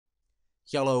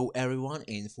Hello everyone,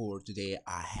 and for today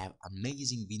I have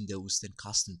amazing Windows 10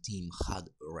 custom theme HUD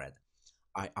Red.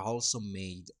 I also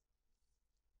made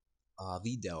a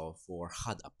video for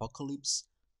HUD Apocalypse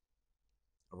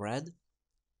Red,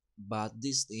 but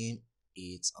this theme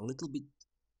is a little bit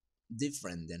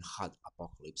different than HUD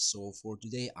Apocalypse. So for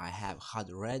today I have HUD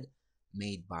Red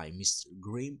made by Mr.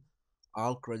 Grimm.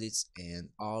 All credits and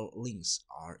all links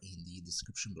are in the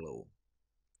description below.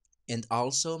 And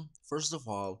also, first of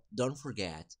all, don't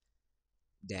forget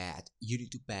that you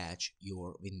need to patch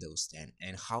your Windows 10,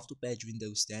 and how to patch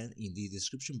Windows 10. In the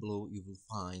description below you will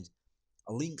find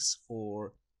links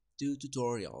for two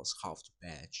tutorials how to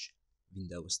patch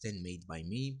Windows 10 made by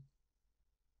me,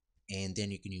 and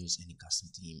then you can use any custom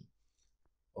theme.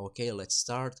 Okay, let's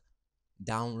start.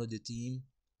 Download the theme,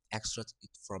 extract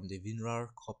it from the WinRAR,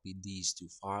 copy these two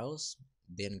files,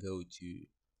 then go to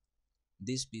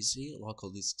this PC,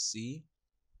 local disk C,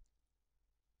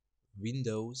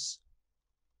 Windows,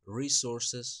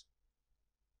 resources,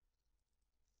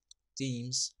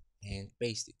 themes, and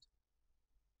paste it.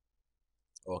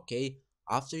 Okay,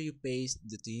 after you paste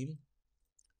the theme,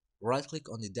 right click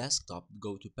on the desktop,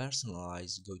 go to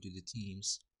personalize, go to the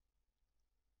themes,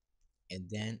 and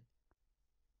then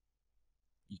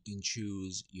you can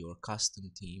choose your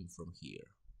custom theme from here.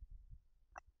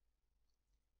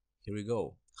 Here we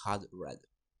go, HUD Red.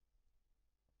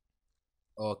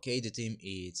 Okay, the theme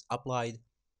is applied,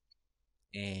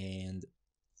 and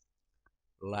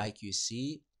like you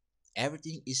see,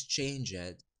 everything is changed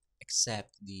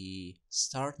except the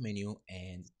start menu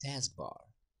and taskbar.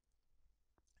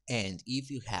 And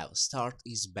if you have start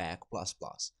is back plus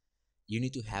plus, you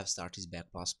need to have start is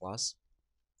back plus plus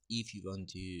if you want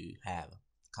to have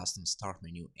custom start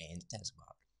menu and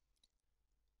taskbar.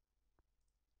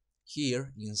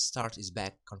 Here in start is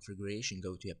back configuration,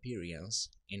 go to appearance,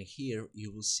 and here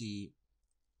you will see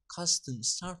custom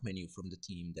start menu from the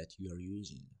theme that you are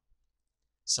using.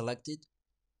 Select it,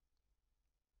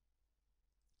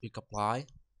 click apply,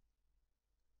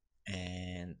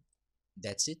 and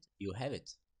that's it, you have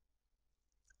it.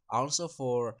 Also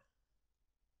for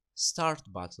start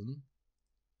button,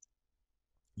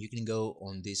 you can go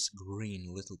on this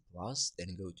green little plus,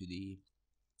 then go to the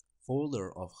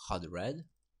folder of HUD Red.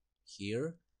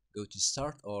 Here, go to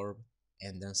start orb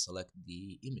and then select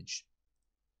the image.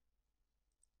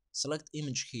 Select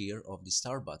image here of the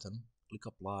start button, click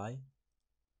apply,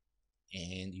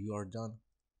 and you are done.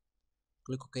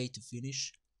 Click OK to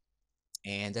finish,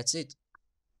 and that's it.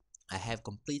 I have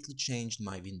completely changed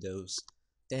my Windows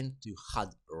 10 to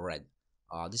HUD Red.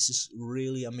 This is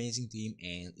really amazing theme,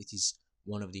 and it is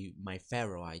one of my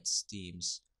favorite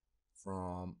themes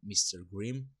from Mr.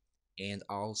 Grimm, and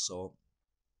also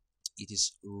it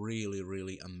is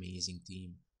really amazing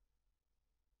theme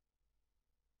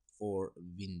for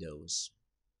Windows.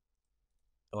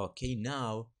 Okay,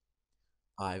 now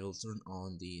I will turn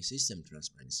on the system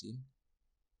transparency.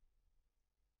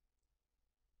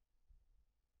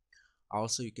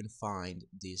 Also, you can find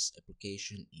this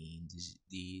application in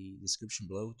the description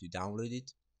below to download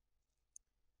it.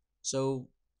 So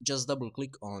just double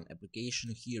click on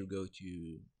application. Here go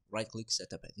to right click,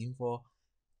 setup and info,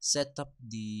 set up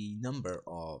the number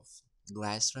of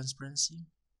glass transparency,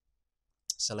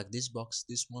 select this box,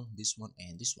 this one,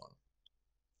 and this one.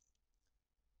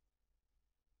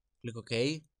 Click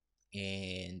OK,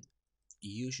 and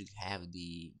you should have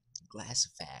the glass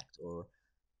effect or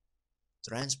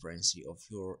transparency of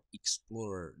your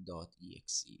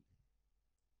explorer.exe.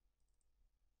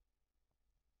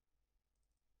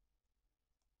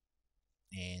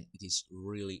 And it is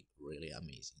really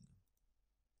amazing.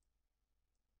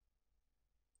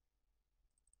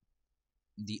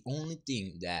 The only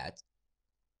thing that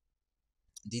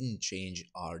didn't change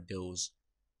are those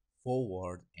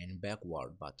forward and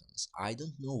backward buttons. I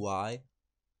don't know why.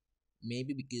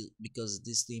 Maybe because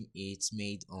this theme is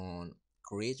made on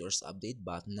creators update,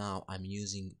 but now I'm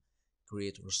using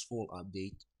creators full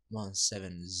update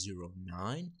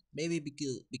 1709. Maybe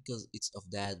because it's of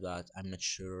that, but I'm not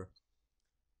sure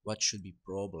what should be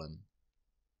problem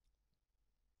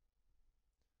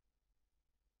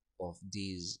of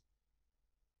these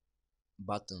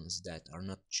buttons that are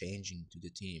not changing to the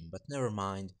theme. But never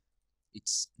mind,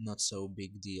 it's not so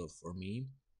big deal for me.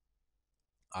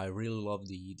 I really love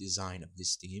the design of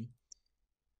this theme.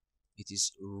 It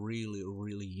is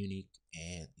really unique,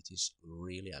 and it is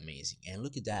really amazing. And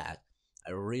look at that,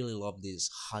 I really love this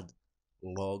HUD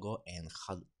logo and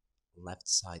HUD left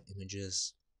side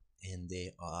images, and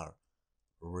they are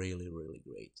really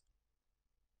great.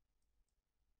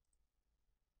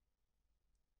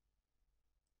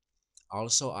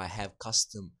 Also, I have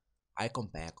custom icon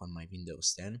pack on my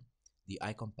Windows 10. the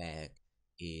icon pack,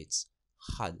 it's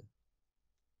HUD.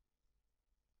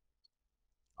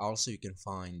 Also, you can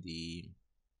find the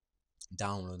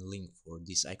download link for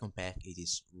this icon pack. It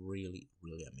is really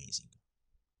amazing.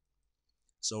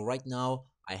 So right now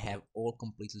I have all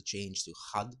completely changed to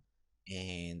HUD,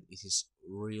 and it is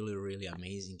really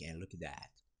amazing. And look at that,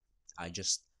 I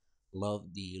just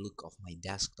love the look of my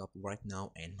desktop right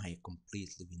now and my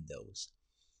completely Windows.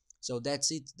 So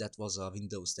that's it. That was a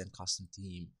Windows 10 custom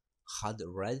theme HUD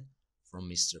Red from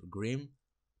Mr. Grimm.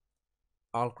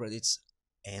 All credits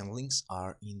and links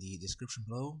are in the description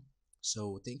below.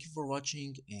 So thank you for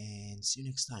watching and see you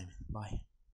next time. Bye.